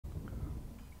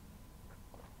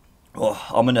Oh,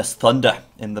 ominous thunder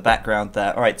in the background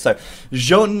there. Alright, so,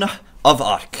 Joan of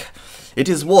Arc. It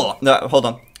is war. No, hold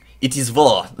on. It is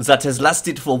war that has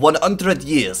lasted for 100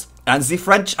 years, and the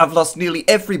French have lost nearly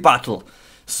every battle.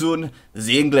 Soon,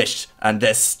 the English and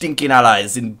their stinking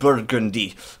allies in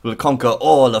Burgundy will conquer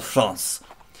all of France.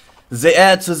 The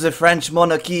heir to the French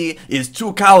monarchy is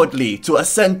too cowardly to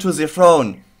ascend to the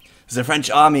throne. The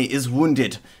French army is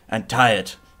wounded and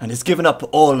tired, and has given up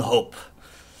all hope.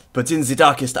 But in the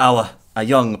darkest hour, a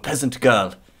young peasant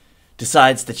girl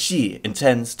decides that she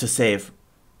intends to save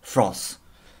France.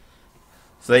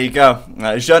 So there you go.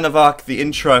 Joan of Arc, the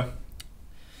intro.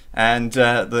 And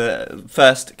the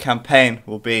first campaign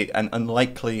will be an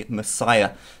unlikely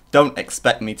messiah. Don't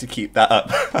expect me to keep that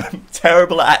up. I'm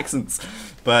terrible at accents.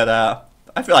 But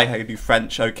I feel like I can do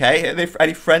French okay.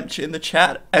 Any French in the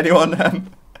chat? Anyone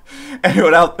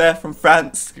anyone out there from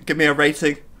France? Give me a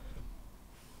rating.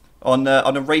 On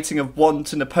a rating of 1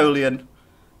 to Napoleon,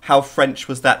 how French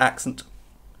was that accent?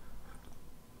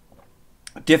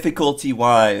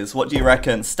 Difficulty-wise, what do you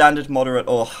reckon? Standard, moderate,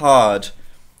 or hard?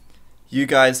 You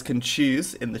guys can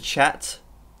choose in the chat.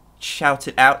 Shout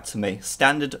it out to me.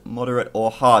 Standard, moderate, or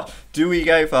hard. Do we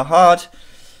go for hard?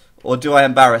 Or do I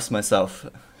embarrass myself?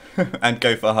 And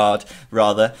go for hard,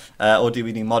 rather. Or do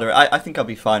we do moderate? I think I'll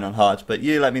be fine on hard. But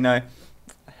you let me know.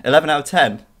 11 out of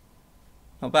 10.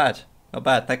 Not bad. Not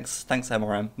bad. Thanks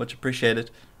MRM. Much appreciated.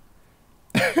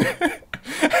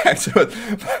 Excellent.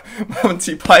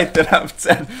 Monty Python out of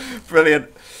 10. Brilliant.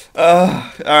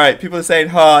 Alright, people are saying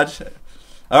hard.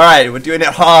 Alright, we're doing it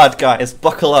hard, guys.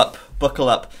 Buckle up. Buckle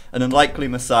up. An unlikely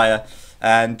messiah.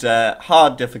 And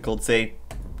hard difficulty.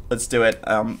 Let's do it.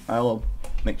 I'll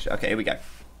make sure. Okay, here we go.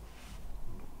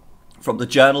 From the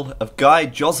Journal of Guy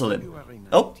Jocelyn.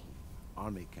 Oh.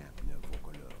 Army camp near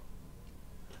Vaucouleurs.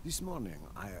 This morning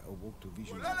I awoke to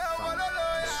visions of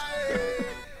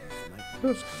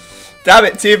Damn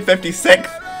it, Team 56.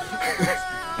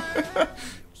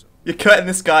 You're cutting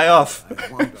this guy off.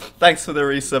 Thanks for the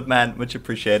resub, man. Much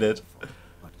appreciated.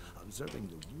 But observing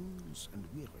the wounds and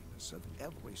weariness of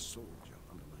every soldier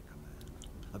under my command,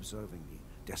 observing the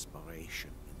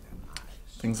desperation in their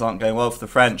eyes. Things aren't going well for the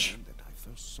French. That I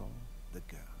first saw the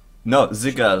girl. No,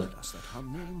 the girl. She told us that her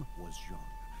name was Jean.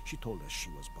 She told us she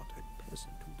was but a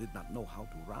peasant who did not know how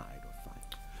to ride or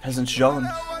fight. Peasant Jean.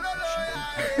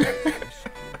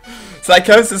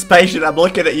 Psychosis patient, I'm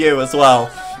looking at you as well.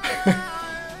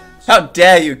 How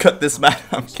dare you cut this man?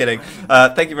 I'm kidding.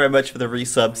 Thank you very much for the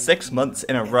resub. 6 months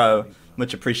in a row.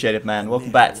 Much appreciated, man.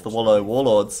 Welcome back to the Wallow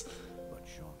Warlords. But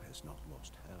Jean has not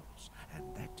lost hers,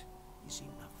 and that is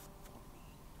enough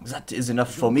for me. That is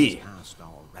enough for me. Jean asked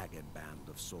our ragged band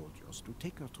of soldiers to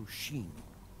take her to Chine,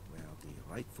 where the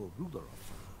rightful ruler of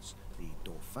France, the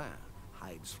Dauphin,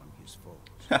 hides from his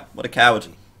foes. What a coward.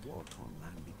 The war-torn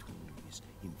land between is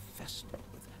infested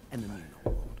with enemy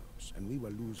marauders, and we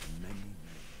will lose many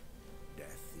men.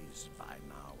 Death is by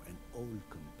now an old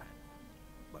companion,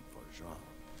 but for Jean,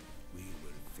 we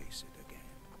will face it again.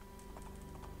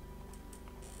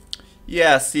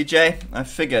 Yeah, CJ, I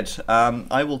figured.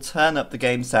 I will turn up the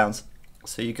game sounds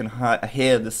so you can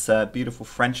hear this beautiful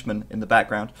Frenchman in the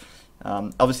background.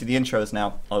 Obviously, the intro is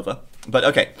now over. But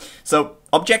okay, so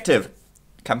objective.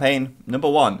 Campaign number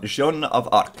 1, Joan of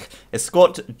Arc.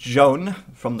 Escort Joan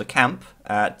from the camp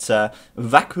at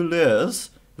Vaucouleurs,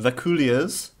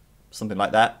 something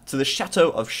like that, to the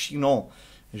Chateau of Chinon.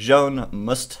 Joan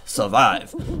must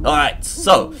survive. Alright,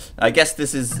 so, I guess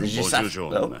this is... Bonjour,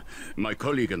 Joan. My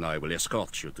colleague and I will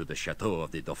escort you to the Chateau of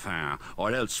the Dauphin,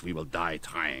 or else we will die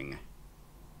trying.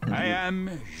 I am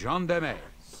Jean de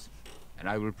Metz, and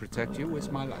I will protect you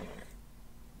with my life.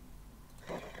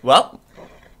 Well...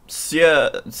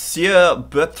 Sieur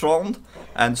Bertrand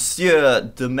and Sieur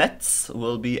de Metz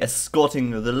will be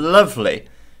escorting the lovely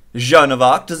Joan of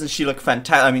Arc. Doesn't she look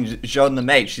fantastic? I mean, Joan the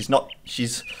maid. She's not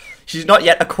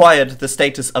yet acquired the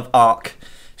status of Arc.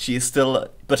 She is still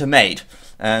but a maid,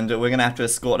 and we're gonna have to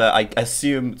escort her, I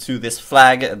assume, to this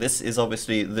flag. This is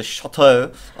obviously the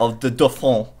Chateau of the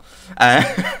Dauphin.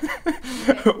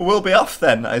 We'll be off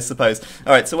then, I suppose.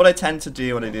 All right. So what I tend to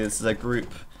do when it is a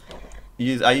group.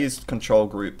 I use control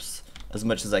groups as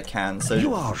much as I can. So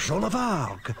you are Joan of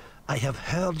Arc. I have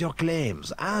heard your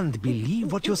claims and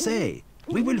believe what you say.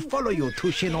 We will follow you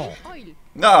to Chinon.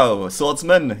 No,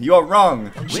 swordsman, you are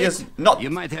wrong. She is not.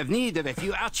 You might have need of a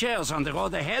few archers on the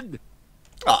road ahead.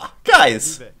 Ah,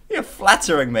 guys, you're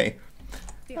flattering me.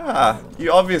 Ah,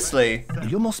 you obviously...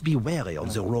 You must be wary on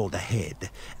the road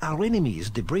ahead. Our enemies,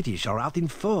 the British, are out in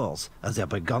force, and their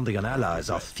Burgundian allies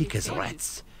are thick as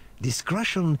rats.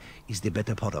 Discretion is the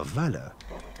better part of valor.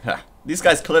 These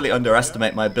guys clearly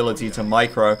underestimate my ability to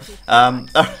micro.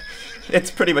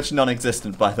 It's pretty much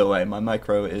non-existent, by the way. My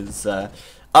micro is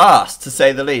arse, to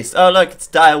say the least. Oh, look, it's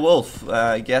dire wolf.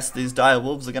 I guess these dire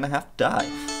wolves are gonna have to die.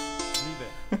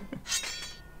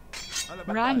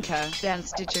 Ranker,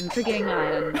 Denstigen, Frigging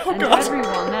Iron, and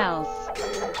everyone else.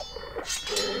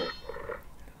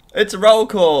 It's a roll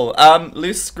call.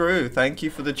 Loose Screw, thank you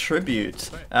for the tribute.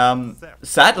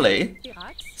 Sadly,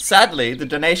 the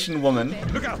donation woman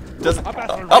doesn't.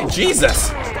 Oh,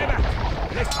 Jesus!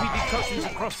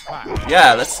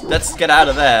 Yeah, let's get out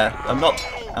of there. I'm not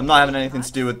having anything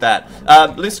to do with that.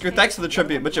 Loose Screw, thanks for the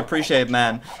tribute, much appreciated,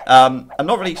 man. I'm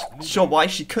not really sure why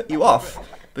she cut you off,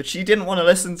 but she didn't want to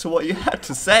listen to what you had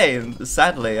to say. And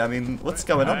sadly, I mean, what's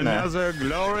going on there? Another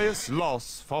glorious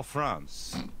loss for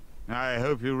France. I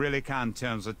hope you really can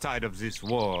turn the tide of this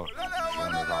war,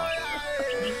 Joan of Arc.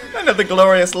 Another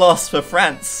glorious loss for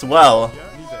France. Well,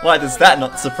 why does that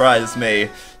not surprise me?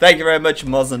 Thank you very much,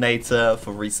 Mozonator,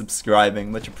 for resubscribing.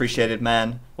 Much appreciated,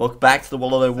 man. Welcome back to the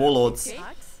Wallow Warlords.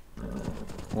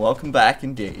 Welcome back,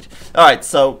 indeed. Alright,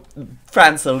 so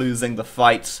France are losing the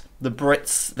fight. The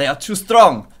Brits, they are too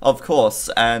strong, of course.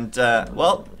 And,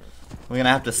 well, we're going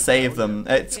to have to save them.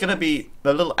 It's going to be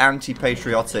a little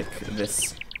anti-patriotic,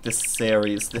 this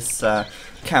series, this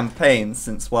campaign,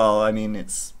 since, well, I mean,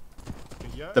 it's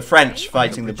the French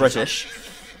fighting the British.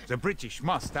 The British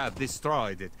must have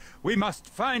destroyed it. We must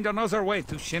find another way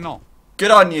to Chinon. Good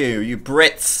on you, you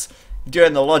Brits.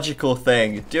 Doing the logical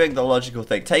thing. Taking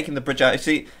the bridge out.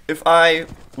 See, if I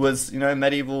was, you know, a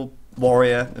medieval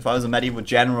warrior, if I was a medieval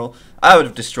general, I would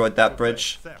have destroyed that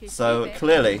bridge. So,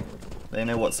 clearly, they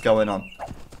know what's going on.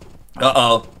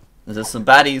 Uh-oh. There's some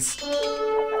baddies.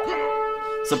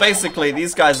 So basically,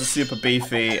 these guys are super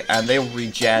beefy, and they will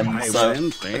regen, so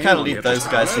I kind of leave those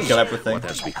guys to kill everything. What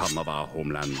has become of our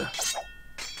homeland?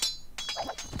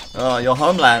 Oh, your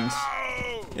homeland.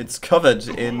 It's covered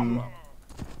in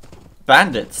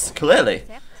bandits, clearly.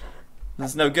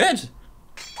 It's no good.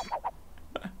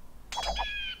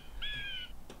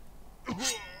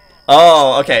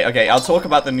 Oh, okay, I'll talk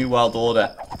about the New World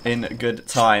Order in good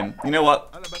time. You know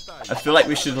what? I feel like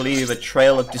we should leave a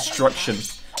trail of destruction.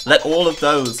 Let all of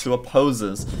those who are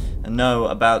posers know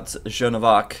about Joan of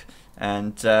Arc.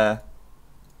 And now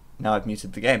I've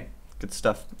muted the game. Good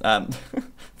stuff. I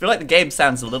feel like the game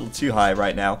sounds a little too high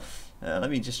right now. Let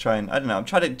me just try and, I don't know, I'm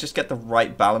trying to just get the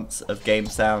right balance of game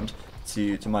sound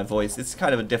to my voice. It's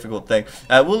kind of a difficult thing.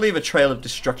 We'll leave a trail of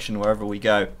destruction wherever we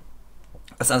go.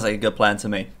 That sounds like a good plan to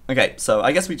me. Okay, so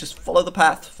I guess we just follow the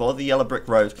path, follow the yellow brick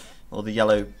road, or the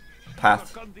yellow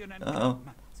path. Uh-oh.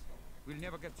 We'll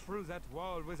never get through that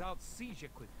wall without siege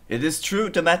equipment. It is true,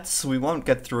 Demetz, we won't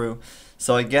get through.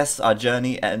 So I guess our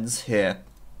journey ends here.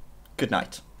 Good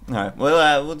night. Alright,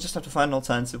 well, we'll just have to find an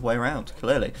alternative way around,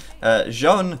 clearly.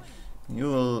 Joan, you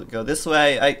will go this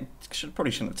way. I probably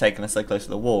shouldn't have taken us so close to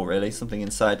the wall, really. Something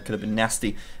inside could have been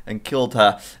nasty and killed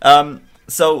her.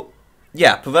 So,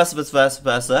 yeah, perverse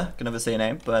versa. Can never say your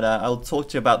name, but I'll talk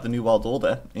to you about the New World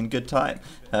Order in good time.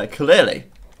 Clearly,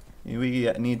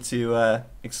 we need to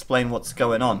explain what's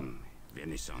going on.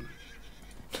 Venison.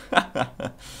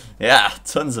 Yeah,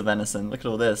 tons of venison. Look at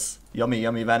all this. Yummy,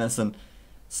 yummy venison.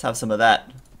 Let's have some of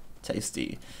that.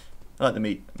 Tasty. I like the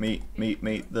meat.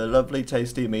 Meat. The lovely,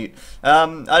 tasty meat. I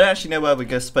don't actually know where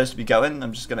we're supposed to be going.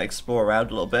 I'm just going to explore around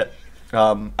a little bit.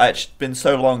 It's been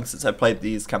so long since I played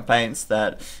these campaigns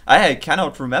that I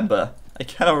cannot remember. I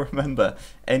cannot remember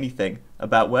anything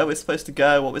about where we're supposed to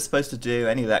go, what we're supposed to do,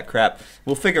 any of that crap.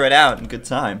 We'll figure it out in good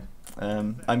time.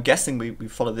 I'm guessing we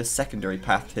follow this secondary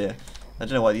path here. I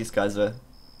don't know why these guys are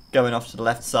going off to the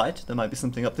left side. There might be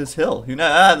something up this hill. Who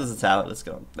knows? Ah, there's a tower. Let's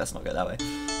go. Let's not go that way.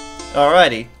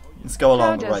 Alrighty. Let's go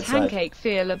along the right side. How does Hancake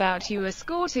feel about you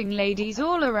escorting ladies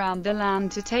all around the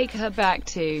land to take her back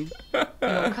to your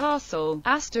castle?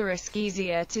 *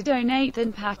 easier to donate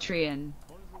than Patreon.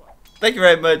 Thank you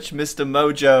very much, Mr.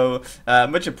 Mojo.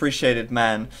 Much appreciated,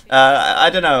 man.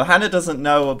 I don't know. Hannah doesn't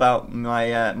know about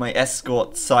my my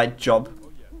escort side job.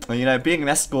 You know, being an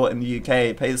escort in the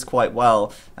UK pays quite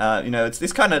well. You know,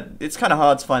 it's kind of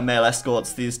hard to find male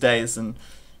escorts these days, and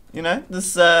you know,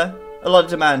 there's a lot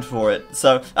of demand for it.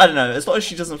 So I don't know. As long as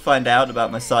she doesn't find out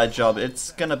about my side job,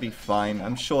 it's gonna be fine.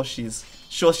 I'm sure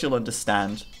she'll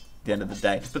understand at the end of the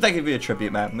day. But thank you for your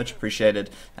tribute, man. Much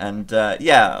appreciated. And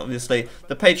yeah, obviously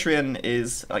the Patreon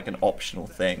is like an optional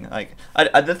thing. Like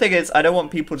the thing is, I don't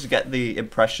want people to get the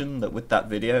impression that with that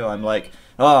video I'm like,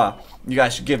 oh, you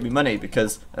guys should give me money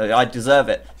because I deserve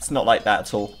it. It's not like that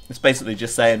at all. It's basically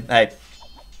just saying, hey,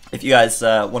 if you guys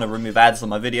want to remove ads on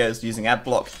my videos using ad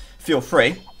block, feel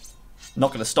free. Not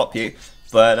going to stop you.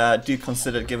 but do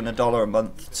consider giving $1 a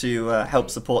month to help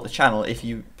support the channel if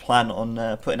you plan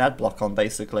on putting ad block on,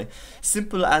 basically.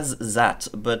 Simple as that,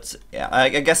 but yeah, I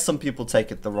guess some people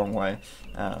take it the wrong way,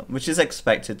 which is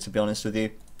expected, to be honest with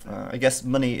you. I guess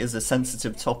money is a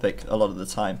sensitive topic a lot of the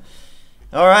time.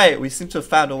 Alright, we seem to have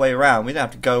found a way around. We don't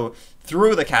have to go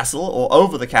through the castle or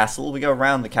over the castle, we go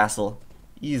around the castle.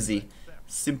 Easy.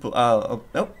 Simple. Oh,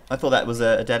 I thought that was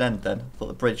a dead end then. I thought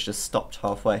the bridge just stopped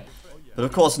halfway. But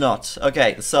of course not.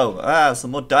 Okay, so,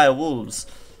 some more dire wolves.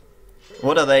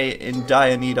 What are they in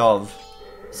dire need of?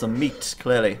 Some meat,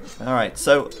 clearly. Alright,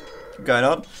 so, going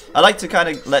on. I like to kind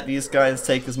of let these guys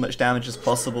take as much damage as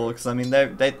possible, because, I mean,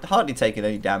 they're hardly taking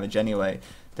any damage anyway.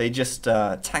 They just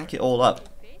tank it all up.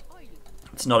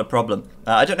 It's not a problem.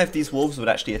 I don't know if these wolves would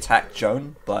actually attack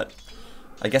Joan, but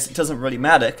I guess it doesn't really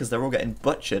matter, because they're all getting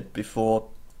butchered before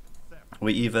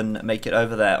we even make it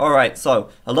over there. Alright, so,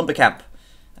 a lumber camp.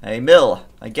 A mill,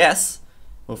 I guess.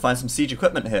 We'll find some siege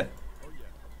equipment here.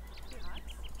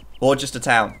 Or just a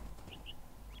town.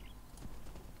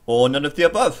 Or none of the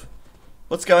above.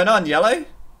 What's going on, Yellow?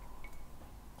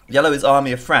 Yellow is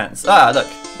Army of France. Ah, look.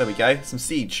 There we go. Some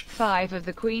siege. 5 of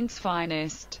the Queen's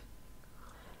finest.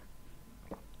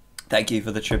 Thank you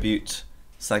for the tribute.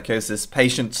 Psychosis.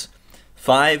 Patient.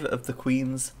 5 of the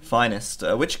Queen's finest.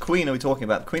 Which Queen are we talking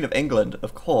about? The Queen of England,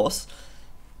 of course.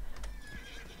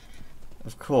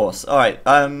 Of course. Alright,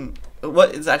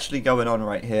 what is actually going on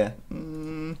right here?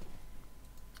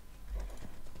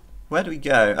 Where do we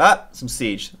go? Ah, some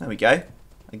siege. There we go.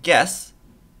 I guess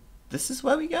this is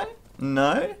where we go?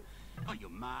 No? Are you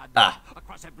mad? Ah.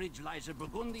 Across that bridge lies a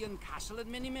Burgundian castle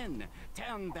and many men.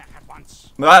 Turn back at once.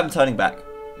 Well, I'm turning back.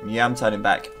 Yeah, I'm turning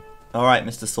back. Alright,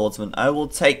 Mr. Swordsman. I will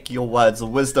take your words of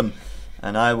wisdom,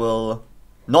 and I will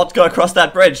not go across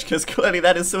that bridge, because clearly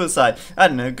that is suicide. I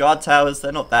don't know, guard towers,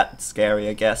 they're not that scary,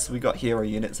 I guess. We got hero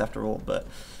units after all, but,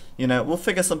 you know, we'll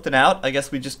figure something out. I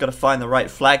guess we just got to find the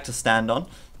right flag to stand on,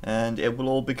 and it will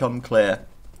all become clear.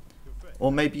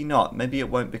 Or maybe not. Maybe it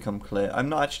won't become clear. I'm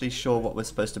not actually sure what we're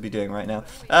supposed to be doing right now.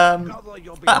 We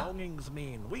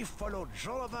follow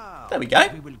Joan of Arc. There we go.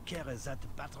 We will carry that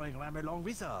battering ram along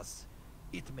with us.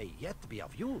 It may yet be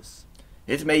of use.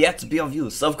 It may yet be of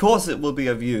use. Of course it will be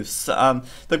of use.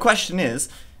 The question is,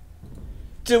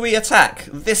 do we attack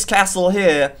this castle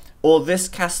here or this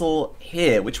castle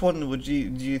here? Which one would do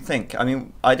you think? I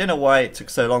mean, I don't know why it took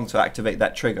so long to activate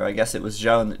that trigger. I guess it was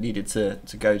Joan that needed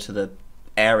to go to the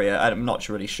area. I'm not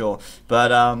really sure.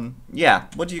 But, yeah.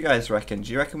 What do you guys reckon?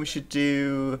 Do you reckon we should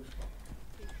do...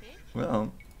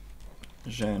 Well,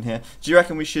 Joan here. Do you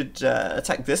reckon we should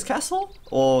attack this castle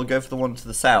or go for the one to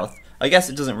the south? I guess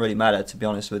it doesn't really matter, to be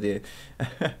honest with you.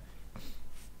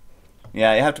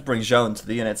 Yeah, you have to bring Joan to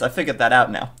the units. I figured that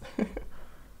out now.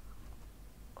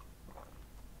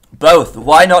 Both.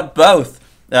 Why not both?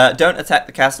 Don't attack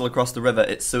the castle across the river.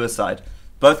 It's suicide.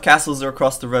 Both castles are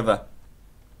across the river.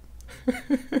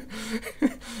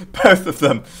 Both of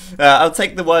them. I'll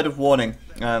take the word of warning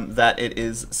that it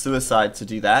is suicide to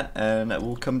do that, and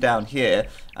we'll come down here,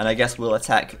 and I guess we'll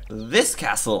attack this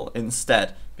castle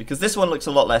instead, because this one looks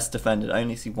a lot less defended. I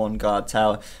only see one guard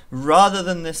tower, rather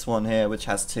than this one here, which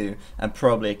has 2, and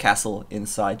probably a castle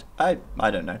inside. I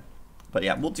don't know. But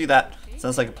yeah, we'll do that.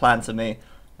 Sounds like a plan to me.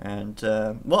 And,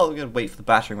 well, we're going to wait for the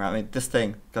battering ram. I mean, this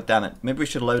thing, god damn it. Maybe we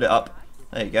should load it up.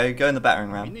 There you go, go in the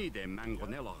battering ram. We need a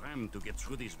mangonella ram to get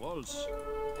through these walls.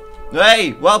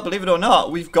 Hey, well, believe it or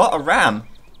not, we've got a ram.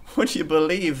 Would you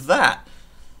believe that?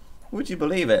 Would you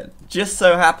believe it? Just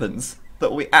so happens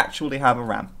that we actually have a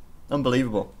ram.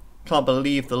 Unbelievable. Can't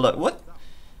believe the look. What?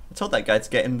 I told that guy to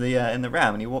get in the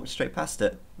ram and he walked straight past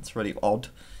it. That's really odd.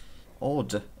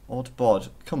 Odd bod.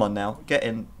 Come on now, get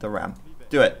in the ram.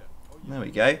 Do it. There we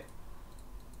go.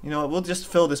 You know what, we'll just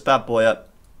fill this bad boy up.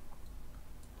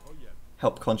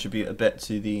 Help contribute a bit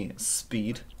to the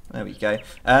speed. There we go.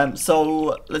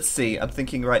 So, let's see. I'm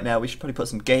thinking right now we should probably put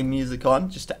some game music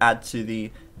on, just to add to the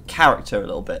character a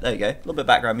little bit. There you go. A little bit of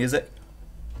background music.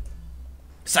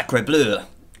 Sacre bleu.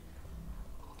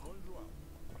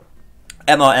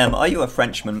 MRM, are you a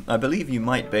Frenchman? I believe you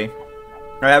might be.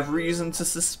 I have reason to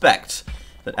suspect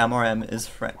that MRM is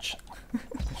French.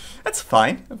 That's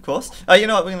fine, of course. You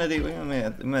know what we're going to do? We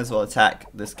may as well attack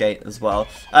this gate as well.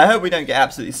 I hope we don't get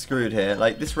absolutely screwed here.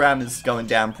 Like, this ram is going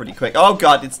down pretty quick. Oh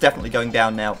god, it's definitely going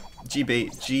down now.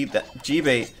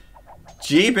 GB.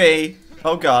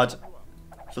 Oh god.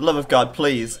 For the love of God,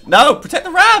 please. No! Protect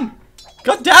the ram!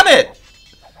 God damn it!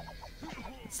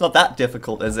 It's not that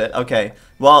difficult, is it? Okay.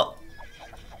 Well,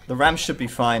 the ram should be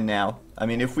fine now. I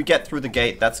mean, if we get through the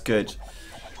gate, that's good.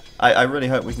 I really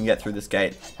hope we can get through this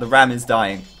gate. The ram is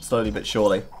dying, slowly but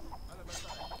surely.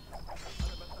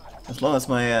 As long as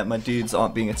my dudes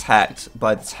aren't being attacked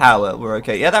by the tower, we're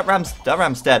okay. Yeah, that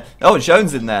ram's dead. Oh,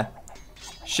 Joan's in there.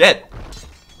 Shit.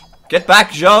 Get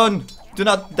back, Joan! Do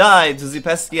not die to the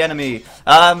pesky enemy.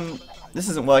 This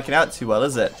isn't working out too well,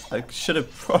 is it? I should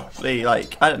have probably,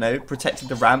 like, I don't know, protected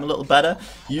the ram a little better.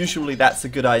 Usually that's a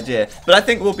good idea. But I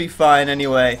think we'll be fine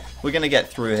anyway. We're gonna get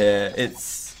through here.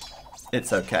 It's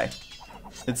okay.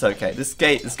 It's okay. This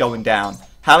gate is going down.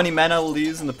 How many men I will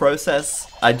lose in the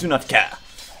process, I do not care.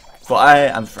 For I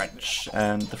am French,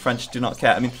 and the French do not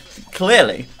care. I mean,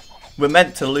 clearly, we're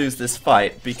meant to lose this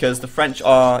fight because the French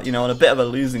are, you know, on a bit of a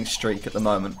losing streak at the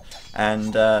moment.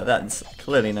 And that's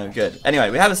clearly no good.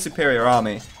 Anyway, we have a superior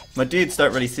army. My dudes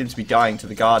don't really seem to be dying to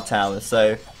the guard tower,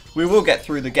 so we will get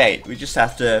through the gate. We just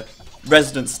have to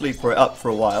resident sleeper it up for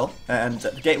a while, and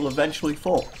the gate will eventually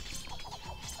fall.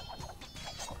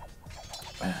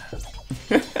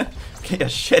 Get your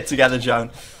shit together,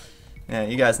 Joan. Yeah,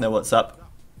 you guys know what's up.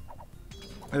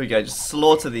 There we go, just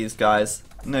slaughter these guys.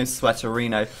 No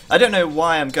sweaterino. I don't know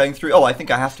why I'm going through. Oh, I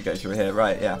think I have to go through here,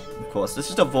 right? Yeah, of course. Let's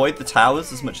just avoid the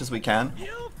towers as much as we can.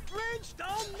 You French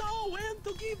don't know when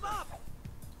to give up.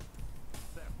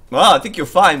 Well, I think you're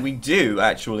fine. We do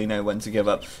actually know when to give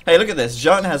up. Hey, look at this.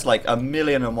 Joan has like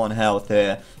 1,000,001 health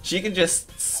here. She can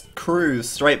just cruise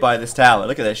straight by this tower.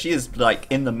 Look at this. She is like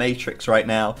in the Matrix right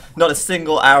now. Not a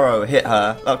single arrow hit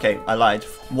her. Okay, I lied.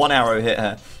 1 arrow hit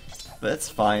her. But it's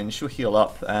fine. She'll heal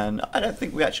up. And I don't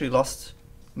think we actually lost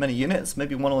many units.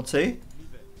 Maybe 1 or 2.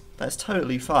 That's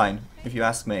totally fine, if you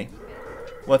ask me.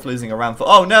 Worth losing a round for.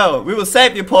 Oh no! We will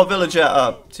save you, poor villager!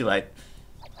 Oh, too late.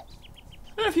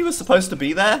 I don't know if he was supposed to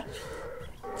be there.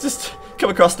 Just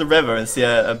come across the river and see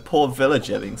a poor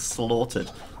villager being slaughtered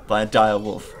by a dire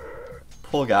wolf.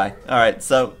 Poor guy. Alright,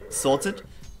 so, sorted?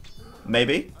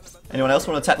 Maybe? Anyone else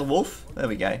want to attack the wolf? There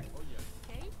we go.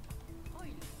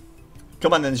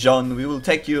 Come on then, Jean. We will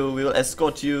take you, we will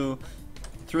escort you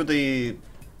through the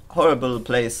horrible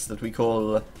place that we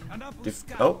call...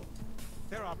 Oh.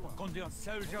 There are Burgundian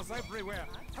soldiers everywhere.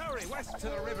 Hurry west to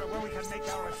the river where we can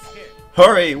make our escape.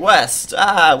 Hurry west!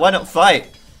 Ah, why not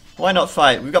fight? Why not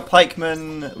fight? We've got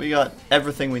pikemen, we got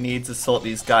everything we need to sort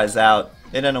these guys out.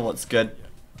 They don't know what's good.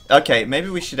 Okay, maybe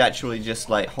we should actually just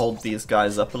like hold these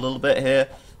guys up a little bit here.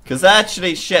 Because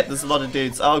actually, shit, there's a lot of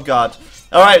dudes. Oh god.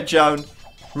 Alright, Joan.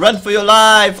 Run for your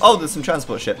life! Oh, there's some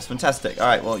transport ships. Fantastic.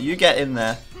 Alright, well, you get in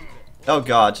there. Oh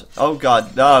god. Oh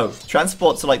god, no.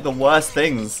 Transports are like the worst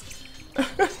things.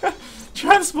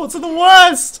 Transports are the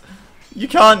worst! You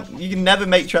can never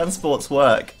make transports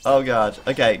work. Oh god.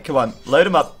 Okay, come on. Load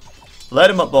them up. Load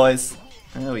them up, boys.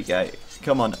 There we go.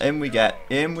 Come on, in we get.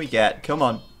 In we get. Come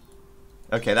on.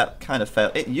 Okay, that kind of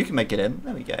failed. You can make it in.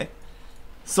 There we go.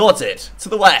 Sorted! To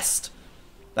the west!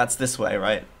 That's this way,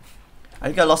 right? I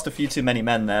think I lost a few too many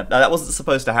men there. That wasn't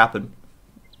supposed to happen.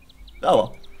 Oh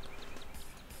well.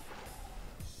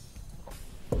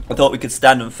 I thought we could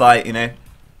stand and fight, you know.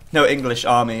 No English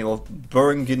army or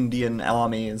Burgundian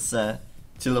army is too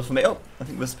little for me. Oh, I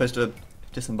think we're supposed to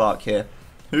disembark here.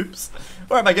 Oops.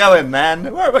 Where am I going,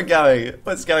 man? Where am I going?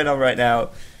 What's going on right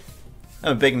now?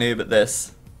 I'm a big noob at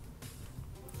this.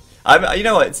 You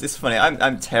know what? It's funny.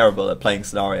 I'm terrible at playing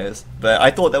scenarios, but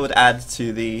I thought that would add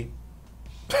to the.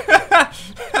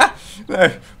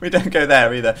 No, we don't go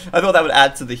there either. I thought that would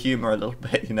add to the humor a little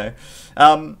bit, you know.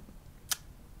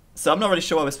 So I'm not really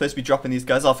sure why we're supposed to be dropping these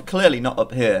guys off. Clearly not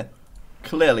up here.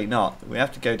 Clearly not. We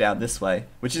have to go down this way,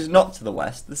 which is not to the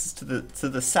west. This is to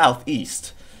the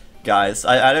southeast, guys.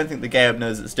 I don't think the game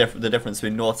knows it's the difference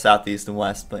between north, south, east, and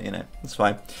west, but you know, it's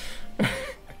fine.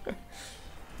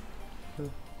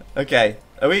 Okay,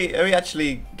 are we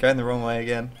actually going the wrong way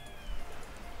again?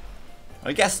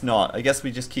 I guess not. I guess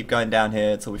we just keep going down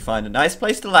here until we find a nice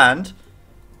place to land.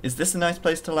 Is this a nice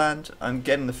place to land? I'm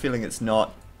getting the feeling it's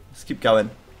not. Let's keep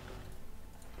going.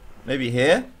 Maybe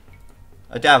here?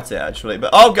 I doubt it, actually. But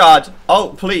oh god!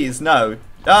 Oh, please, no.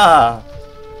 Ah!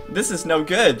 This is no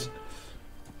good.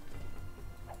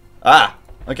 Ah!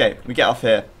 Okay, we get off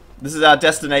here. This is our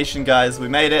destination, guys. We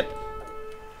made it.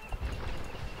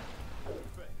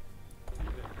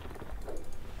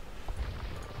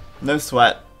 No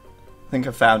sweat. I think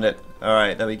I found it.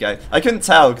 Alright, there we go. I couldn't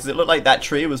tell because it looked like that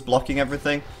tree was blocking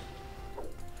everything.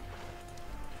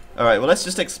 Alright, well let's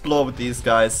just explore with these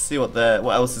guys, see what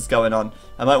else is going on.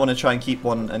 I might want to try and keep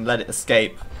one and let it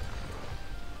escape.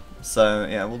 So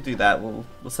yeah, we'll do that. We'll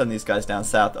send these guys down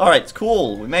south. Alright,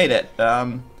 cool. We made it.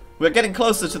 We're getting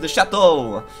closer to the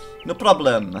chateau. No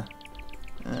problem.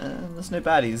 There's no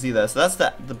baddies either. So that's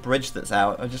the bridge that's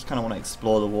out. I just kind of want to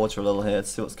explore the water a little here to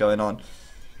see what's going on.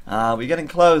 We're getting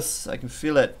close. I can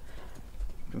feel it.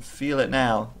 I can feel it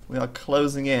now. We are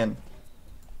closing in.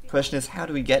 Question is, how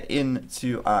do we get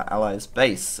into our allies'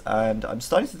 base? And I'm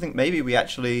starting to think maybe we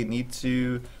actually need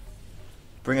to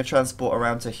bring a transport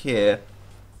around to here.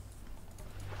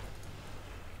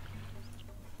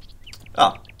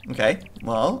 Oh, okay.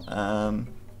 Well,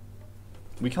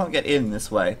 we can't get in this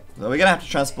way. So we're going to have to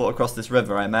transport across this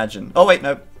river, I imagine. Oh, wait,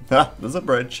 no. There's a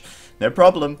bridge. No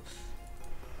problem.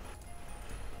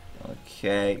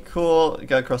 Okay, cool.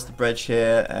 Go across the bridge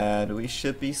here, and we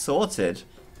should be sorted.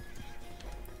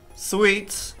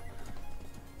 Sweet.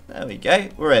 There we go.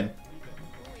 We're in.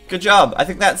 Good job. I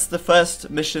think that's the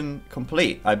first mission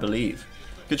complete, I believe.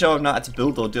 Good job I've not had to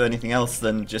build or do anything else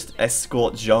than just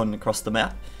escort Joan across the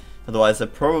map. Otherwise, I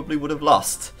probably would have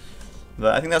lost.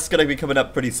 But I think that's going to be coming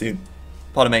up pretty soon.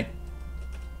 Pardon me.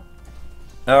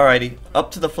 Alrighty.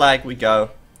 Up to the flag we go.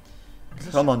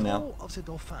 Come on now.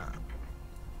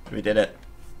 We did it.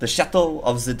 The Chateau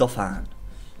of the Dauphin.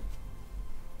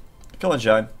 Come on,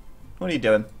 Joan. What are you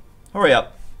doing? Hurry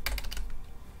up.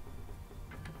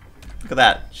 Look at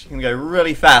that. She can go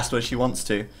really fast when she wants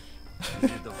to.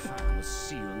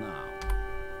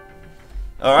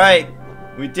 Alright.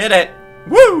 We did it.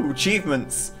 Woo!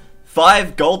 Achievements.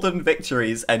 5 golden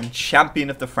victories and Champion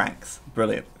of the Franks.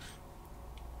 Brilliant.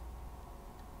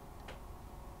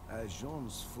 As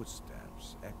Jean's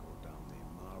footsteps echo down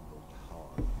the marbled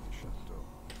hall of the chateau,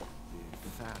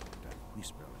 the fact that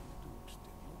whispering dukes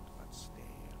did not but stare.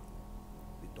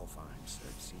 The Dauphin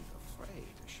himself seemed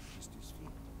afraid as she kissed his feet.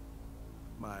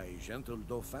 My gentle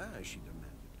Dauphin, she demanded,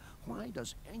 why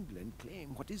does England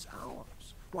claim what is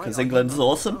ours? Because England's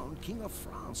awesome. King of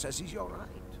France, as is your right.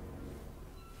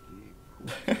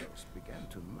 The courtiers began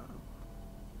to murmur.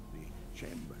 The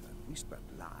chamberlain whispered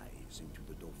lies into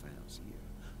the Dauphin's ear,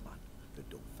 but the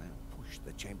Dauphin pushed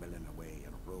the chamberlain away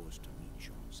and rose to meet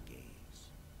Jean's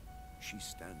gaze. She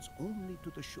stands only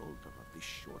to the shoulder of the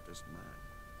shortest man,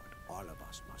 but all of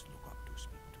us must look up to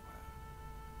speak to her.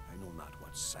 I know not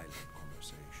what silent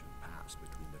conversation passed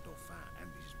between the Dauphin and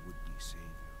his would-be savior,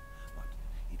 but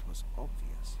it was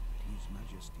obvious that His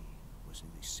Majesty was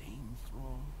in the same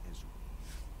thrall as we.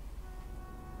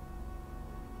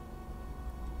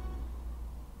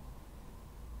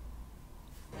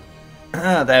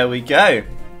 There we go.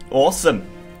 Awesome.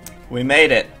 We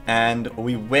made it, and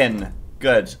we win.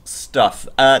 Good stuff.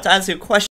 To answer your question,